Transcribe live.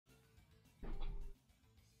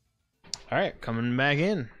Alright, coming back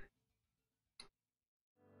in.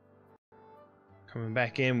 Coming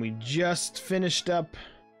back in, we just finished up...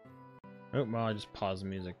 Oh, well, I just paused the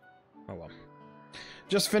music. Oh, well.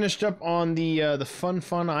 Just finished up on the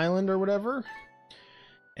Fun Island or whatever.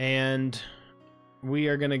 And we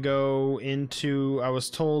are going to go into... I was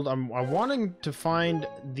told I'm wanting to find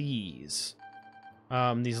these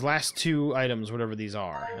last two items, whatever these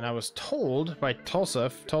are. And I was told by Tulsa,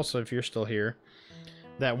 if you're still here,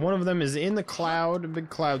 that one of them is in the cloud, big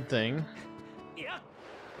cloud thing.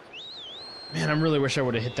 Man, I really wish I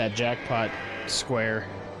would have hit that jackpot square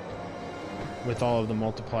with all of the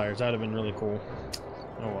multipliers. That would have been really cool.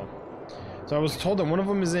 Oh well. So I was told that one of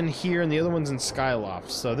them is in here and the other one's in Skyloft.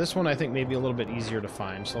 So this one I think may be a little bit easier to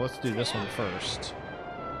find. So let's do this one first.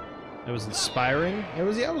 It was inspiring. It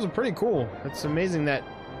was pretty cool. It's amazing that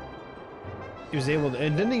he was able to,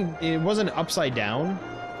 and it wasn't upside down.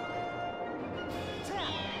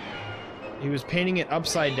 He was painting it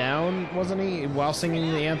upside down, wasn't he, while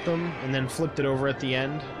singing the anthem, and then flipped it over at the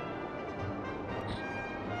end.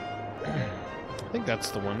 I think that's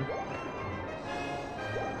the one.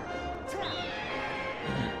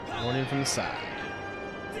 Going in from the side.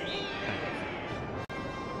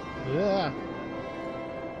 Yeah.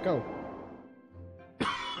 Go.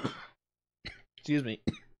 Excuse me.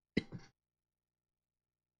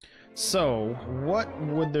 So, what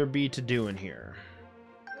would there be to do in here?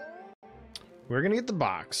 We're gonna get the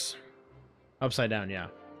box. Upside down, yeah.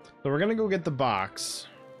 So we're gonna go get the box.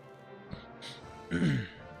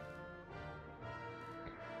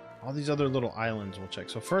 All these other little islands we'll check.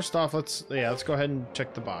 So first off, let's go ahead and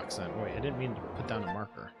check the box then. Wait, I didn't mean to put down a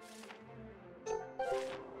marker.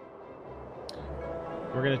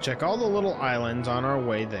 We're gonna check all the little islands on our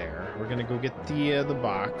way there. We're gonna go get the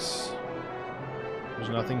box. There's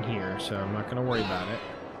nothing here, so I'm not gonna worry about it.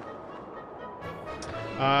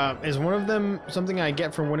 Is one of them something I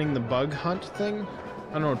get for winning the bug hunt thing?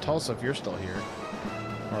 I don't know, Tulsa, if you're still here.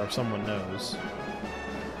 Or if someone knows.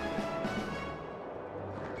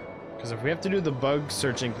 Because if we have to do the bug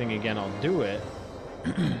searching thing again, I'll do it.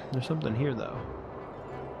 There's something here, though.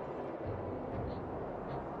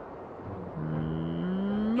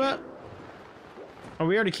 Oh,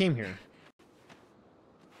 we already came here.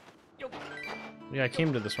 Yeah, I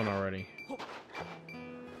came to this one already.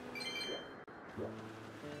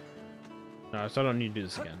 No, so I don't need to do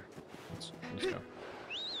this again. Let's go.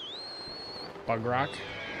 Bug rock.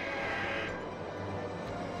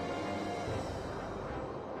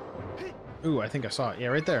 Ooh, I think I saw it. Yeah,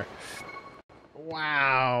 right there.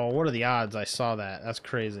 Wow, what are the odds I saw that? That's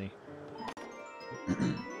crazy.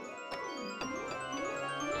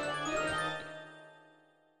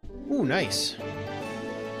 Ooh, nice.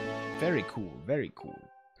 Very cool, very cool.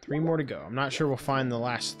 3 more to go. I'm not sure we'll find the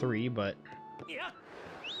last 3, but...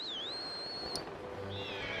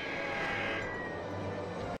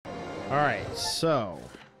 Alright, so...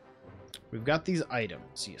 We've got these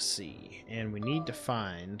items, you see, and we need to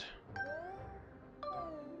find...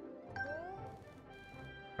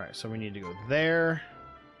 Alright, so we need to go there,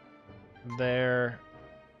 there,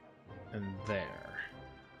 and there.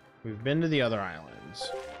 We've been to the other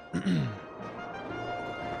islands.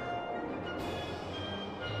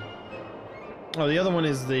 Oh, the other one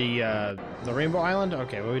is the Rainbow Island?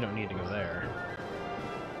 Okay, well, we don't need to go there.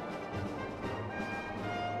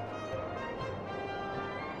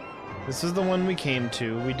 This is the one we came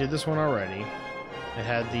to. We did this one already. It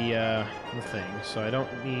had the thing, so I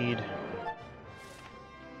don't need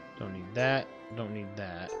that, don't need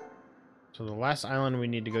that. So the last island we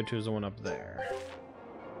need to go to is the one up there.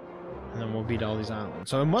 And then we'll beat all these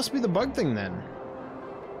islands. So it must be the bug thing then.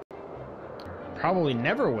 Probably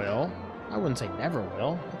never will. I wouldn't say never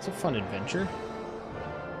will. It's a fun adventure.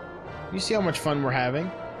 You see how much fun we're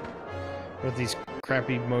having with these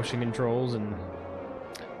crappy motion controls and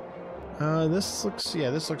this looks new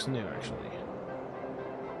actually.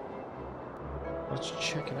 Let's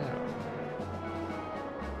check it out.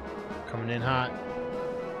 Coming in hot.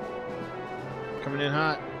 Coming in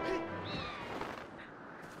hot.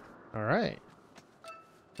 All right.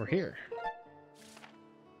 We're here.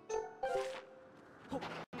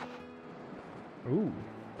 Ooh.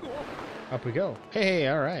 Up we go. Hey,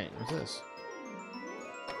 all right. What's this?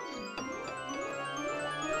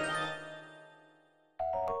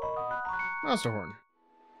 Monster horn.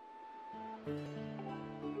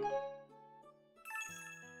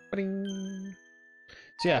 Ba-ding.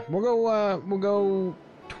 So yeah, we'll go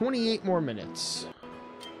 28 more minutes.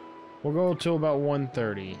 We'll go till about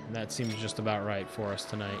 1:30. That seems just about right for us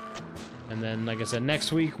tonight. And then, like I said,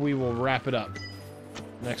 next week we will wrap it up.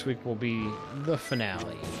 Next week will be the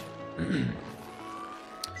finale.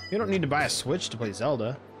 You don't need to buy a Switch to play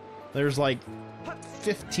Zelda. There's like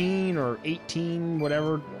 15 or 18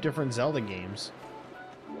 whatever different Zelda games.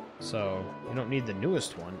 So, you don't need the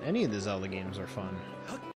newest one. Any of the Zelda games are fun.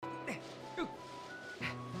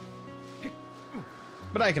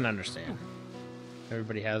 But I can understand.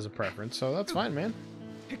 Everybody has a preference, so that's fine, man.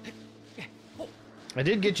 I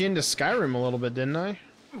did get you into Skyrim a little bit, didn't I?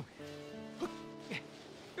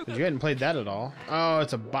 Because you hadn't played that at all. Oh,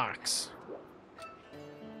 it's a box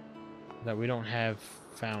that we don't have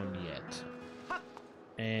found yet.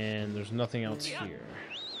 And there's nothing else here.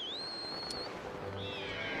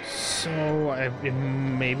 So,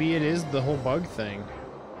 maybe it is the whole bug thing.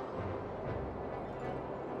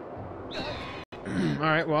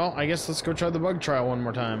 Alright, well, I guess let's go try the bug trial one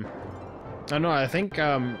more time. I don't know, I think,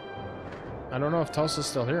 I don't know if Tulsa's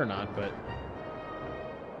still here or not, but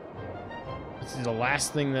it's the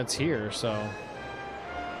last thing that's here, so...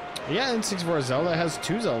 Yeah, N64 Zelda has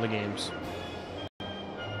 2 Zelda games.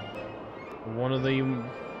 One of the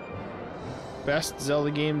best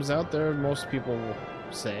Zelda games out there, most people will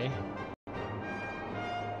say.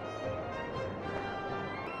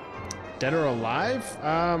 Dead or Alive?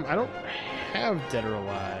 I don't have Dead or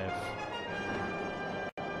Alive.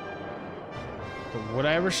 But would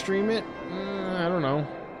I ever stream it? I don't know.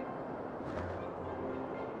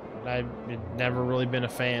 I've never really been a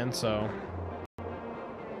fan, so...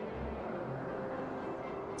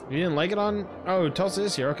 You didn't like it on... Oh, Tulsa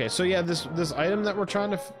is here. Okay, so yeah, this item that we're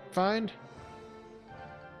trying to find.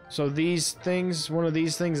 So these things, one of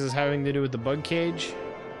these things is having to do with the bug cage.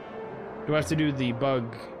 Do I have to do the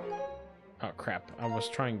bug... Oh, crap. I was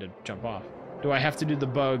trying to jump off. Do I have to do the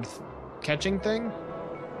bug catching thing?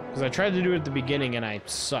 Because I tried to do it at the beginning and I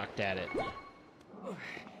sucked at it.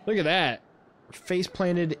 Look at that. Face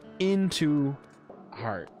planted into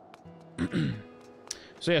heart.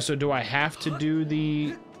 So yeah, so do I have to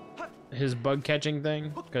do his bug catching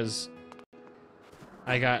thing? Because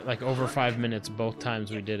I got like over 5 minutes both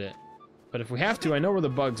times we did it. But if we have to, I know where the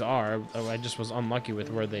bugs are. I just was unlucky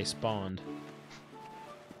with where they spawned.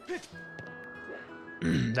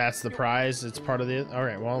 That's the prize. It's part of the...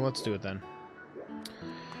 Alright, well, let's do it then.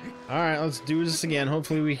 Alright, let's do this again.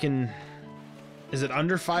 Hopefully we can... Is it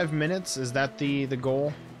under 5 minutes? Is that the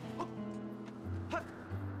goal?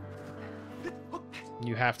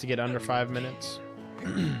 You have to get under 5 minutes.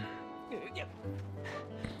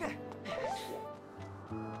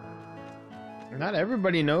 Not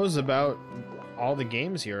everybody knows about all the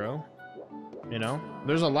games, Hero. You know?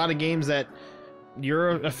 There's a lot of games that you're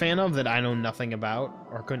a fan of that I know nothing about,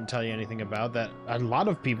 or couldn't tell you anything about, that a lot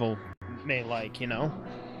of people may like, you know?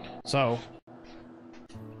 So,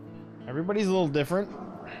 everybody's a little different.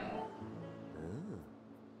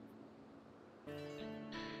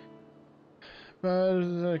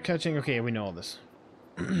 But catching, okay, we know all this.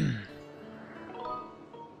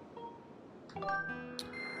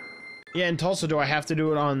 Yeah, and Tulsa, do I have to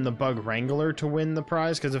do it on the Bug Wrangler to win the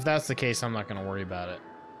prize? Because if that's the case, I'm not going to worry about it.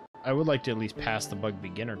 I would like to at least pass the Bug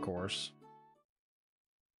Beginner course.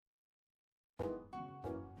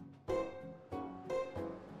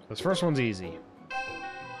 This first one's easy.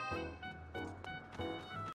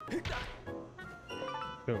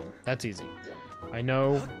 Boom, that's easy. I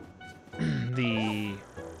know the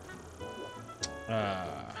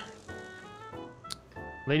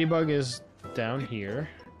Ladybug is down here.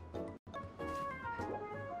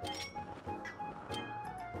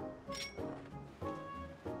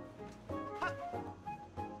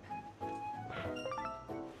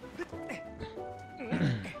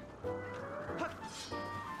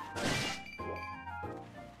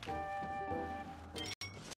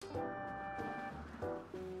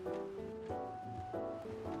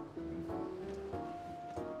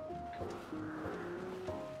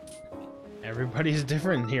 Everybody's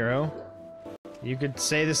different, Hero. You could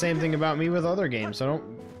say the same thing about me with other games, so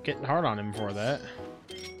don't get hard on him for that.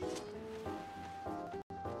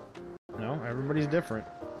 No, everybody's different.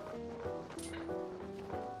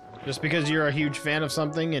 Just because you're a huge fan of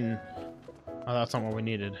something and... Oh, that's not what we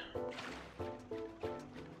needed.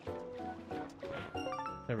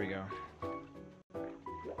 There we go.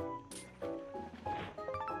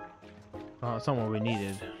 Oh, that's not what we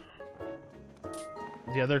needed.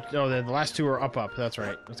 The other... Oh, the last two are up. That's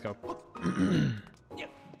right. Let's go.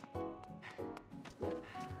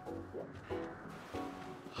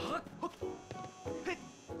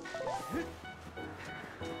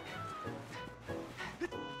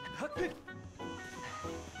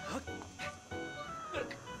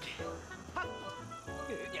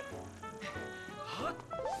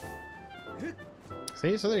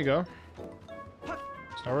 See? So there you go.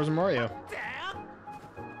 Star Wars and Mario.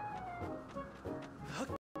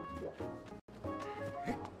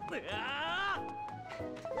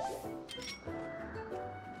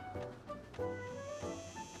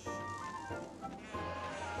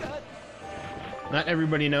 Not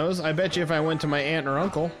everybody knows. I bet you if I went to my aunt or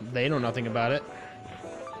uncle, they know nothing about it.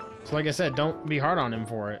 So like I said, don't be hard on him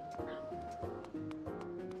for it.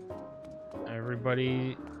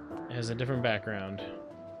 Everybody has a different background.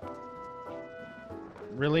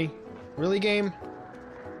 Really? Really, game?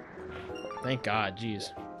 Thank God, jeez.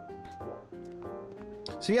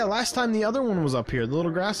 So yeah, last time the other one was up here. The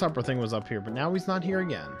little grasshopper thing was up here, but now he's not here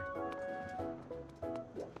again.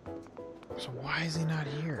 So why is he not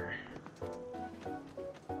here?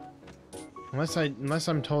 Unless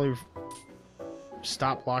I'm totally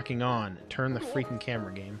stop locking on. Turn the freaking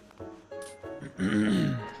camera game.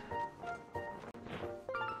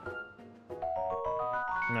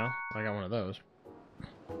 No, I got one of those.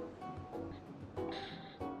 Alright,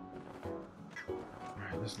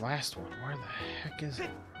 this last one, where the heck is it?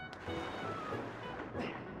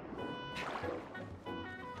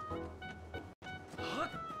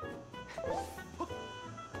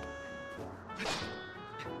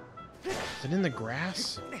 Is it in the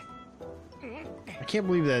grass? I can't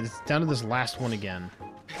believe that it's down to this last one again.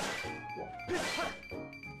 Is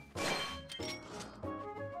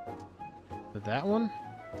it that one?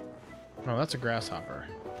 No, that's a grasshopper.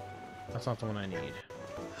 That's not the one I need.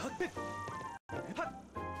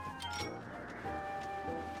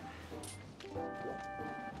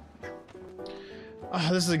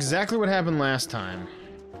 Oh, this is exactly what happened last time.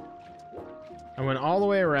 I went all the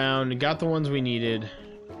way around and got the ones we needed.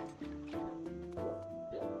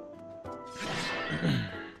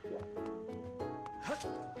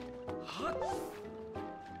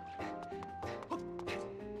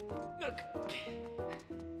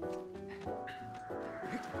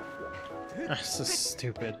 This is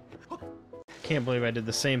stupid. Can't believe I did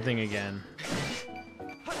the same thing again.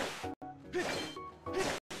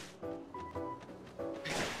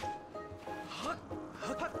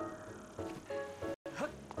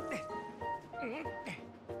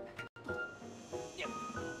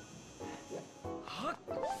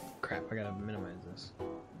 Crap, I gotta minimize this.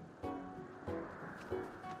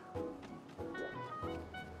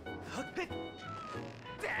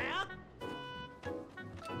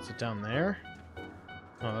 Is it down there?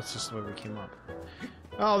 Oh, that's just the way we came up.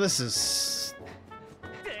 Oh, this is stupid.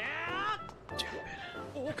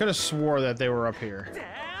 I could have swore that they were up here.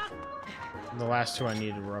 The last two I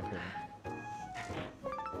needed were up here.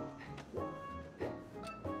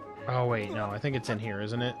 Oh, wait, no, I think it's in here,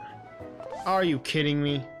 isn't it? Are you kidding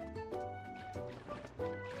me?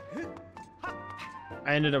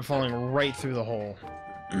 I ended up falling right through the hole.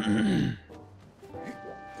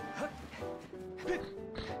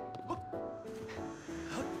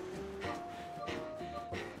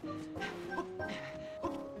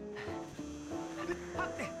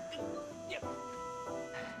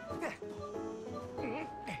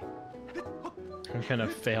 I'm gonna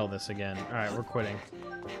fail this again. Alright, we're quitting.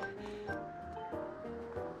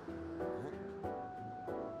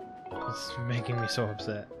 It's making me so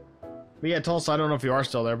upset. But yeah, Tulsa, I don't know if you are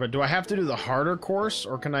still there, but do I have to do the harder course,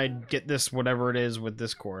 or can I get this, whatever it is, with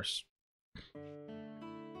this course?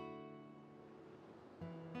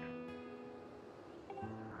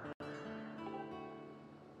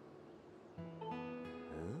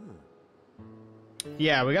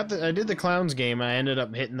 Yeah, we got the. I did the clowns game. I ended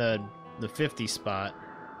up hitting the 50 spot.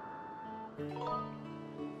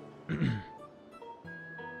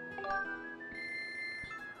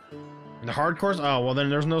 The hard course? Oh, well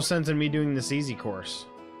then there's no sense in me doing this easy course.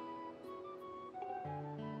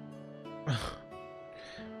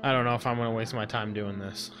 I don't know if I'm gonna waste my time doing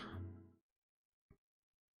this.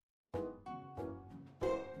 I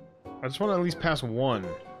just want to at least pass one.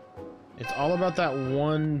 It's all about that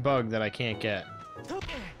one bug that I can't get.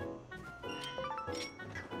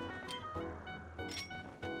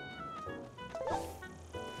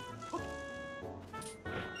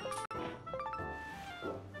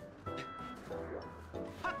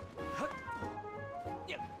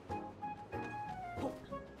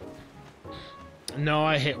 No,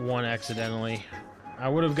 I hit one accidentally. I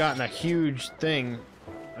would have gotten a huge thing,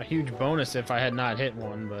 a huge bonus if I had not hit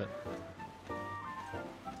one, but...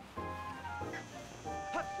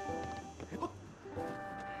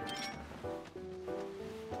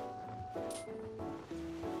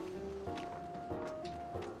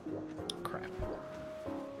 Crap.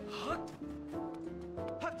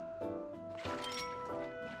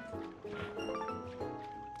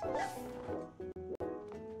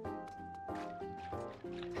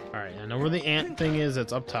 Alright, I know where the ant thing is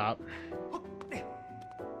that's up top.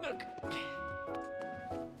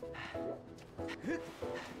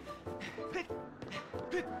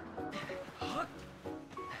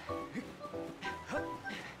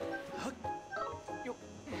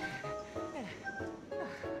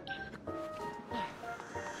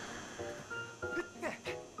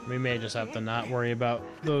 We may just have to not worry about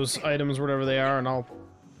those items, whatever they are, and I'll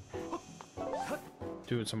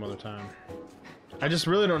do it some other time. I just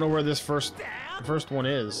really don't know where this first one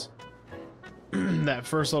is. That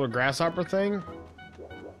first little grasshopper thing.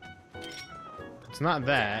 It's not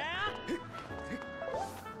that.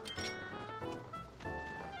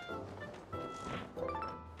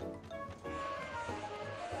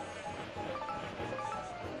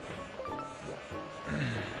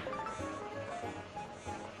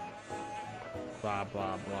 Blah,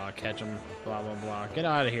 blah, blah. Catch him. Blah, blah, blah. Get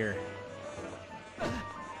out of here.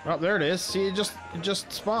 Oh, there it is. See, it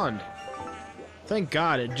just spawned. Thank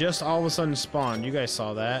God, it just all of a sudden spawned. You guys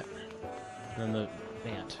saw that. And then the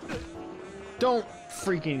ant. Don't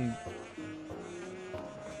freaking...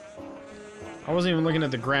 I wasn't even looking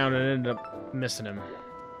at the ground and ended up missing him.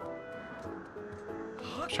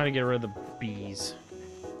 I was trying to get rid of the bees.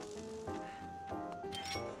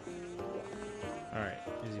 Alright,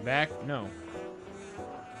 is he back? No.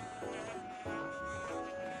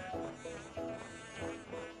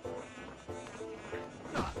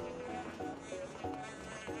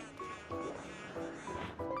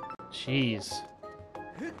 Jeez.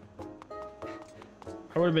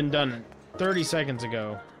 I would have been done 30 seconds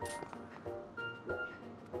ago.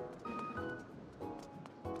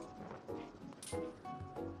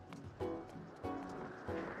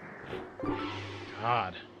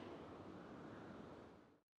 God.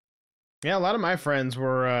 Yeah, a lot of my friends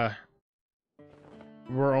were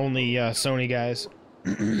only Sony guys.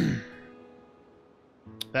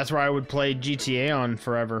 That's where I would play GTA on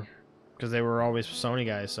forever, because they were always Sony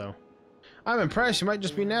guys, so. I'm impressed, you might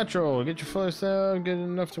just be natural. Get your first good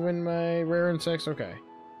enough to win my rare insects, okay.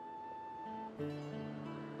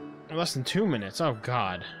 Less than 2 minutes, oh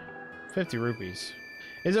god. 50 rupees.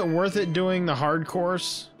 Is it worth it doing the hard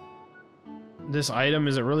course? This item,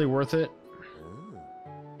 is it really worth it?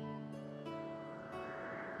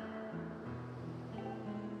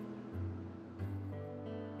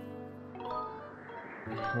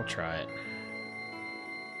 We'll try it.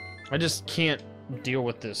 I just can't deal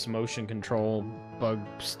with this motion control bug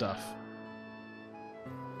stuff.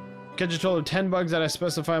 Catch a total of 10 bugs that I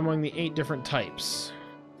specify among the 8 different types.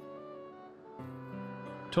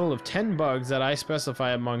 Total of 10 bugs that I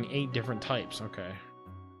specify among 8 different types. Okay.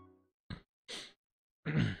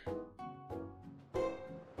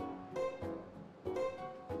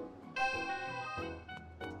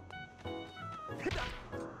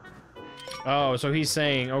 Oh, so he's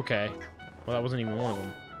saying, okay. Well, that wasn't even one of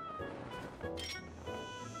them.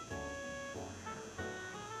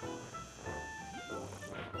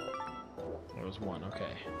 It was one,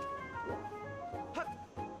 okay.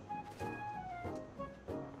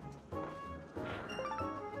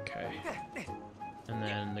 Okay. And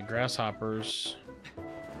then the grasshoppers.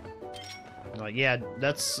 Like, yeah,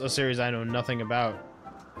 that's a series I know nothing about.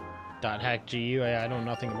 .hack.gu, I know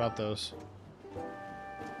nothing about those.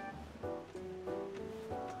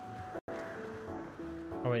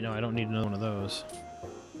 Oh wait, no, I don't need another one of those.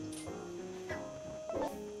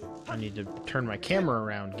 I need to turn my camera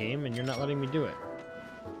around, game, and you're not letting me do it.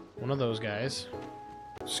 One of those guys.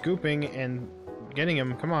 Scooping and getting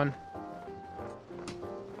him, come on.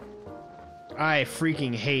 I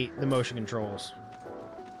freaking hate the motion controls.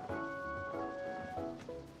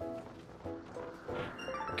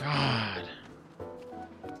 God.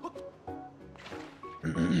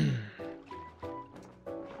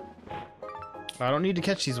 I don't need to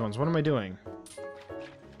catch these ones. What am I doing?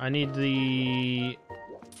 I need the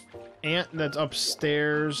ant that's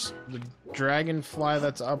upstairs, the dragonfly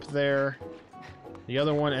that's up there, the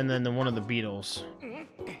other one, and then one of the beetles.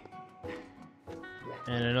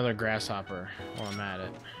 And another grasshopper while I'm at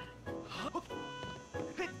it.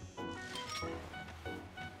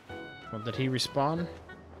 Well, did he respawn?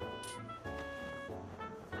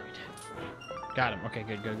 Oh, he did. Got him. Okay,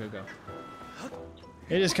 good, go, go, go.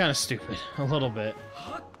 It is kind of stupid, a little bit.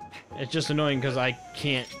 It's just annoying because I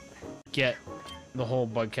can't get the whole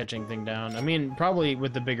bug catching thing down. I mean, probably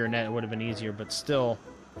with the bigger net it would have been easier, but still,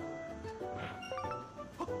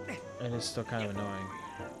 it is still kind of annoying.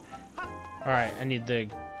 Alright, I need the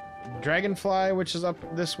dragonfly, which is up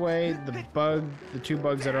this way, the 2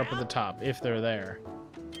 bugs that are up at the top, if they're there.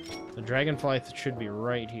 The dragonfly should be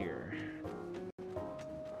right here.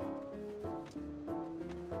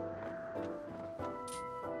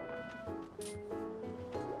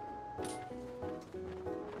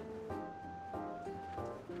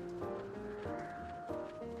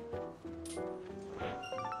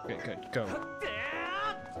 Good, good, go.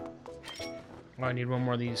 Oh, I need one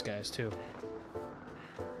more of these guys, too.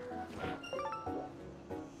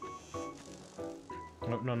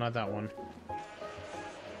 Nope, no, not that one.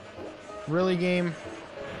 Really, game?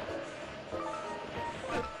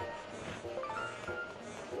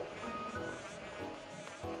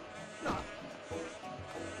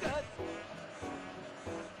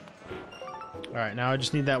 Alright, now I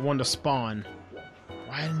just need that one to spawn.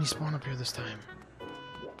 Why didn't he spawn up here this time?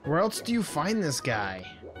 Where else do you find this guy?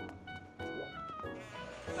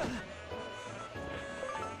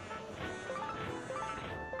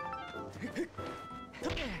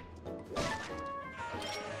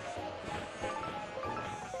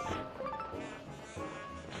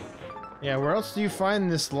 Yeah, where else do you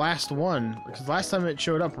find this last one? Because last time it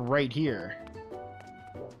showed up right here.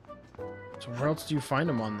 So where else do you find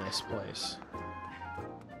him on this place?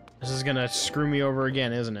 This is gonna screw me over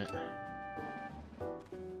again, isn't it?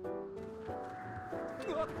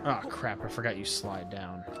 Oh crap, I forgot you slide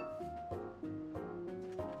down.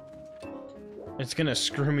 It's gonna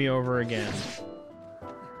screw me over again.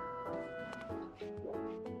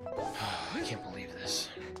 I can't believe this.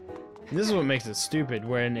 This is what makes it stupid,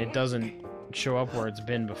 when it doesn't show up where it's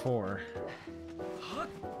been before.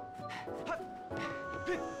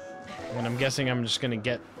 And I'm guessing I'm just gonna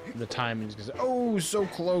get the time and just go, oh, so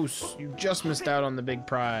close! You just missed out on the big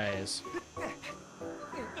prize.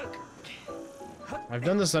 I've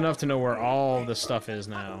done this enough to know where all the stuff is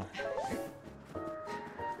now.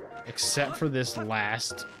 Except for this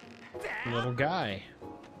last little guy.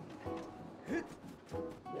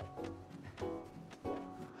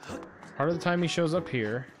 Part of the time he shows up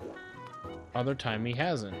here, other time he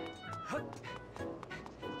hasn't.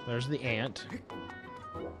 There's the ant.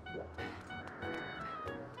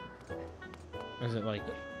 Is it like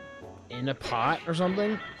in a pot or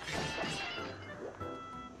something?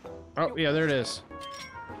 Oh, yeah, there it is.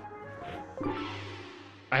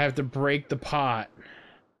 I have to break the pot.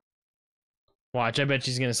 Watch, I bet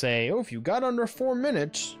she's gonna say, oh, if you got under 4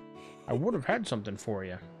 minutes, I would have had something for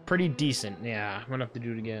you. Pretty decent. Yeah, I'm gonna have to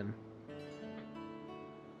do it again.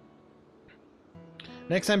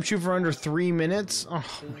 Next time, shoot for under 3 minutes. Oh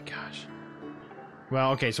my gosh.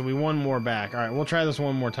 Well, okay, so we won more back. Alright, we'll try this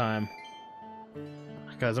one more time.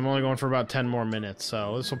 Because I'm only going for about 10 more minutes,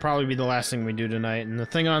 so this will probably be the last thing we do tonight. And the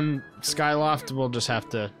thing on Skyloft, we'll just have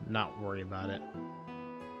to not worry about it.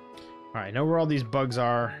 Alright, I know where all these bugs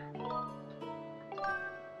are.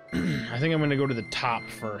 I think I'm going to go to the top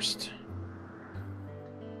first.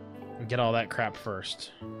 And get all that crap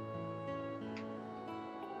first.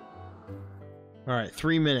 Alright,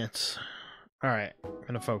 3 minutes. Alright, I'm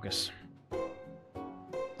going to focus.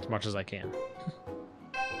 As much as I can.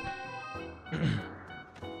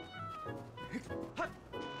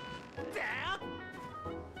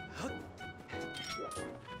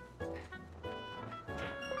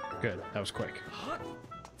 Good, that was quick. Okay,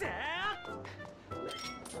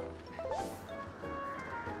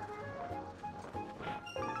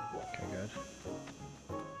 good.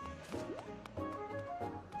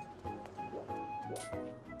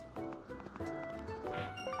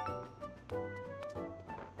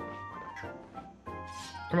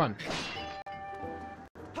 Come on.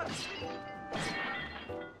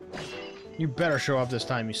 You better show up this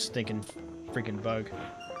time, you stinking freaking bug.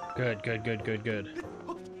 Good, good, good, good, good.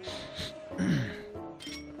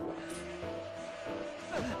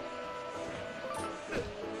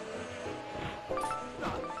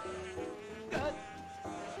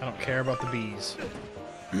 I don't care about the bees.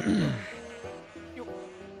 I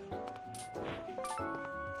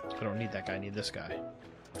don't need that guy, I need this guy.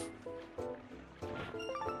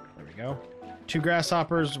 There we go. 2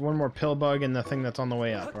 grasshoppers, 1 more pill bug, and the thing that's on the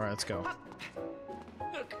way up. Alright, let's go.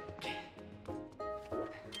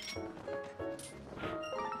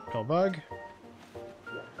 Pill bug.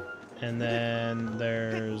 And then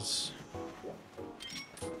there's...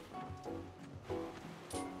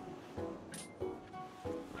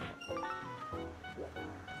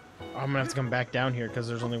 I'm gonna have to come back down here because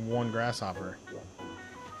there's only 1 grasshopper.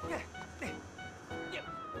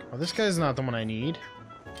 Oh, this guy's not the one I need.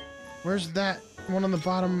 Where's that one on the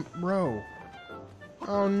bottom row?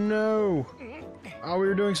 Oh no! Oh, we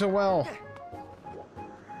were doing so well.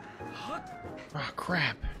 Oh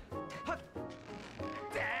crap.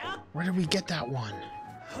 Where did we get that one?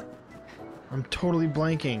 I'm totally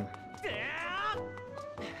blanking.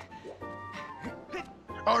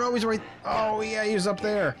 Oh no, he's right. Oh yeah, he's up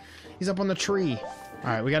there. He's up on the tree.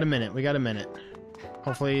 Alright, we got a minute. We got a minute.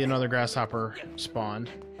 Hopefully another grasshopper spawned.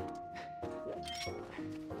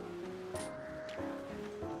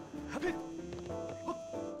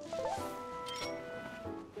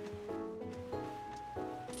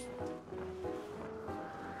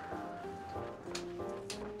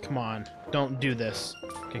 Come on. Don't do this.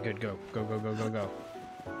 Okay, good. Go. Go, go, go, go, go.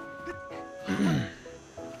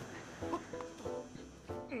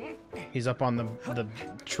 He's up on the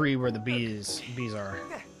tree where the bees are.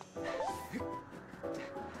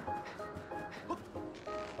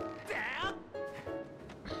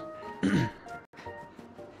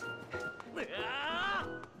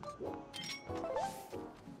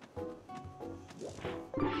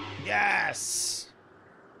 Yes!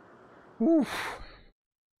 Oof.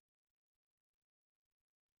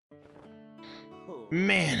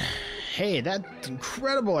 Man, hey, that's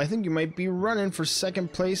incredible. I think you might be running for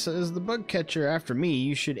second place as the bug catcher. After me,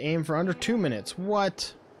 you should aim for under 2 minutes.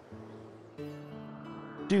 What?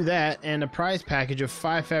 Do that, and a prize package of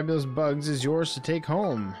 5 fabulous bugs is yours to take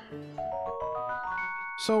home.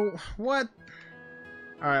 So, what?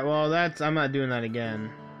 Alright, well, I'm not doing that again.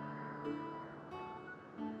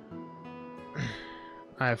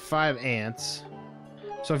 I have 5 ants.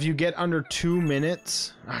 So if you get under 2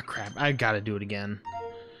 minutes... Ah, crap. I gotta do it again.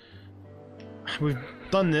 We've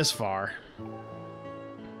done this far.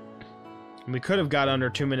 We could have got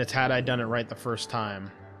under 2 minutes had I done it right the first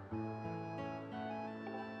time.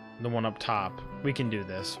 The one up top. We can do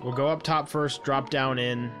this. We'll go up top first, drop down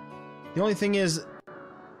in. The only thing is...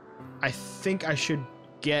 I think I should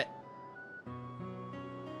get...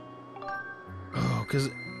 Oh, because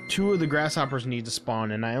 2 of the grasshoppers need to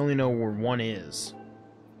spawn, and I only know where 1 is.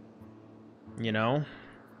 You know?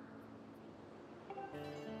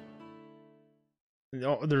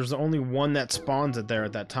 There's only 1 that spawns it there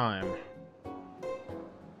at that time.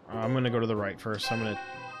 I'm gonna go to the right first. I'm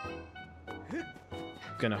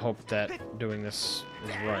gonna hope that doing this is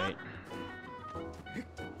right.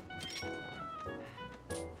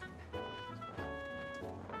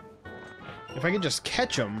 If I could just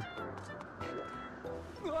catch him.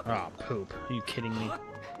 Ah, oh, poop. Are you kidding me?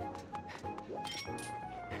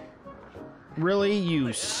 Really?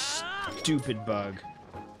 You stupid bug.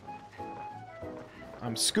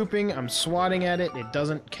 I'm scooping, I'm swatting at it, it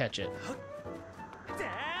doesn't catch it.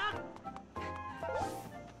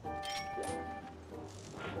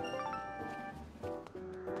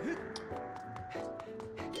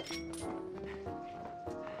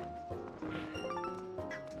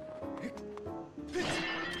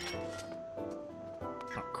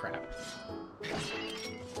 Oh, crap.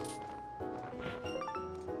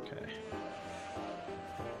 Okay.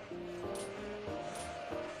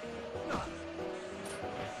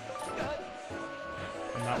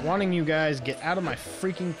 I'm not wanting you guys. Get out of my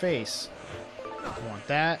freaking face. I want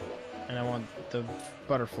that, and I want the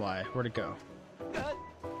butterfly. Where'd it go?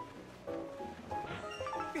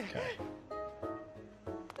 Okay.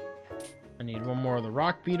 I need 1 more of the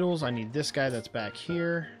rock beetles. I need this guy that's back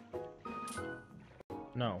here.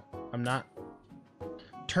 No, I'm not.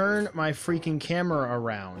 Turn my freaking camera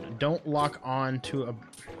around. Don't lock on to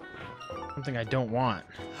something I don't want.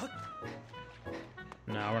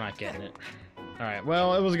 No, we're not getting it. Alright,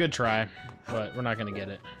 well, it was a good try, but we're not gonna get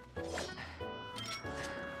it.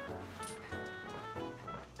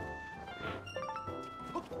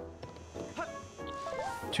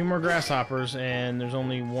 Two more grasshoppers, and there's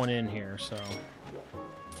only 1 in here, so...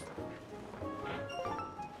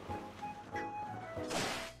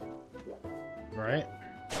 Right?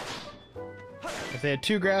 If they had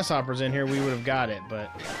 2 grasshoppers in here, we would have got it, but...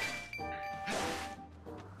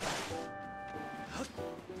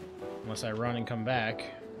 Unless I run and come back.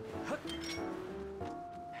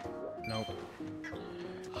 Nope.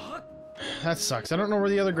 That sucks. I don't know where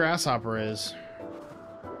the other grasshopper is.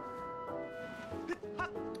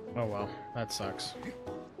 Oh well, that sucks.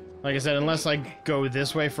 Like I said, unless I go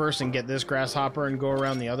this way first and get this grasshopper and go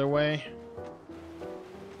around the other way,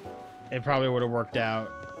 it probably would have worked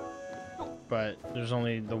out. But there's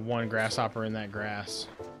only the 1 grasshopper in that grass.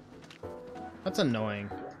 That's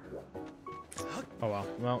annoying. Oh well.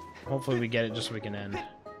 Well, hopefully we get it just so we can end.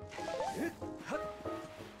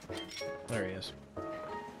 There he is.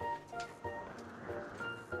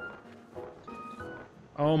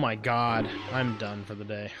 Oh my god. I'm done for the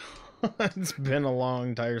day. It's been a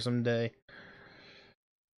long, tiresome day.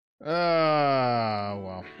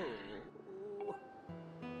 Well.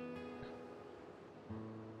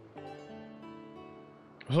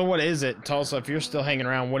 So what is it, Tulsa, if you're still hanging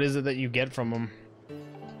around, what is it that you get from them?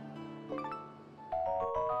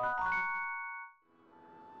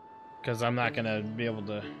 Because I'm not going to be able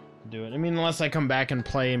to do it. I mean, unless I come back and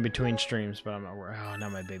play in between streams, but I'm not worried. Oh, now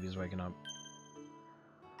my baby's waking up.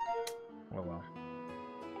 Oh, well.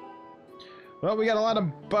 Well, we got a lot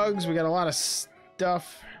of bugs, we got a lot of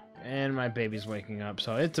stuff, and my baby's waking up,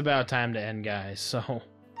 so it's about time to end, guys. So,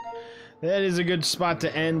 that is a good spot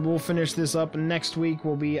to end. We'll finish this up, and next week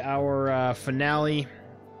will be our finale.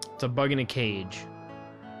 It's a bug in a cage.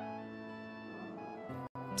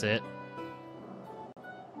 That's it.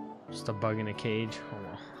 Just a bug in a cage. Oh,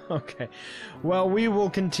 well. Okay. Well, we will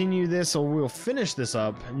continue this, or we'll finish this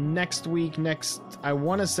up next week. I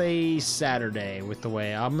want to say Saturday with the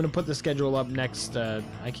way. I'm going to put the schedule up next. I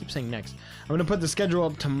keep saying next. I'm going to put the schedule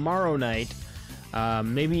up tomorrow night.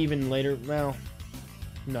 Maybe even later. Well,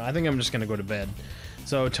 no, I think I'm just going to go to bed.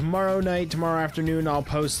 So tomorrow night, tomorrow afternoon, I'll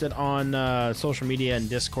post it on social media and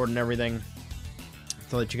Discord and everything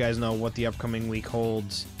to let you guys know what the upcoming week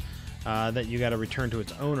holds. That you got to return to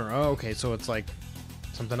its owner. Oh, okay, so it's like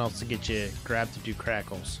something else to get you grabbed to do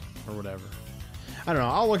crackles or whatever. I don't know.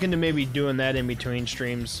 I'll look into maybe doing that in between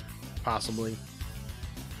streams, possibly.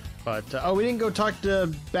 But oh, we didn't go talk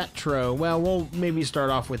to Batro. Well, we'll maybe start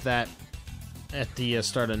off with that at the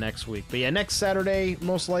start of next week. But yeah, next Saturday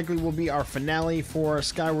most likely will be our finale for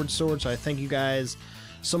Skyward Sword. So I thank you guys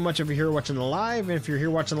so much if you're here watching live, and if you're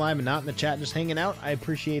here watching live and not in the chat just hanging out, I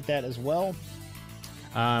appreciate that as well.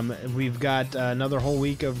 We've got another whole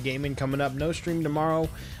week of gaming coming up. No stream tomorrow.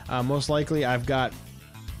 Most likely I've got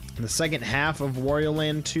the second half of Wario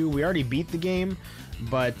Land 2. We already beat the game,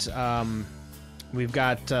 but we've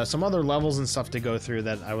got some other levels and stuff to go through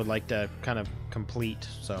that I would like to kind of complete.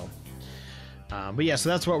 So, but yeah, so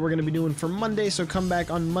that's what we're going to be doing for Monday. So come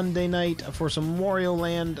back on Monday night for some Wario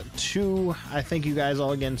Land 2. I thank you guys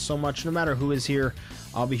all again so much. No matter who is here,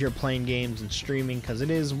 I'll be here playing games and streaming because it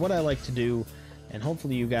is what I like to do. And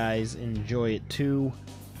hopefully you guys enjoy it too.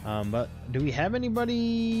 But do we have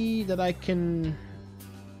anybody that we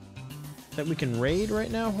can raid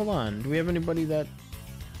right now? Hold on. Do we have anybody that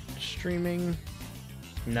streaming?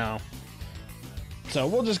 No. So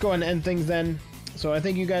we'll just go ahead and end things then. So I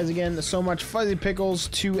thank you guys again so much. Fuzzy Pickles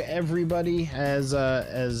to everybody, as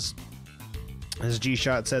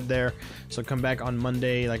G-Shot said there. So come back on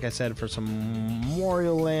Monday, like I said, for some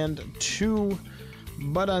Wario Land 2.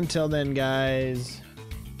 But until then, guys,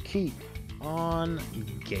 keep on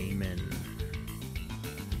gaming.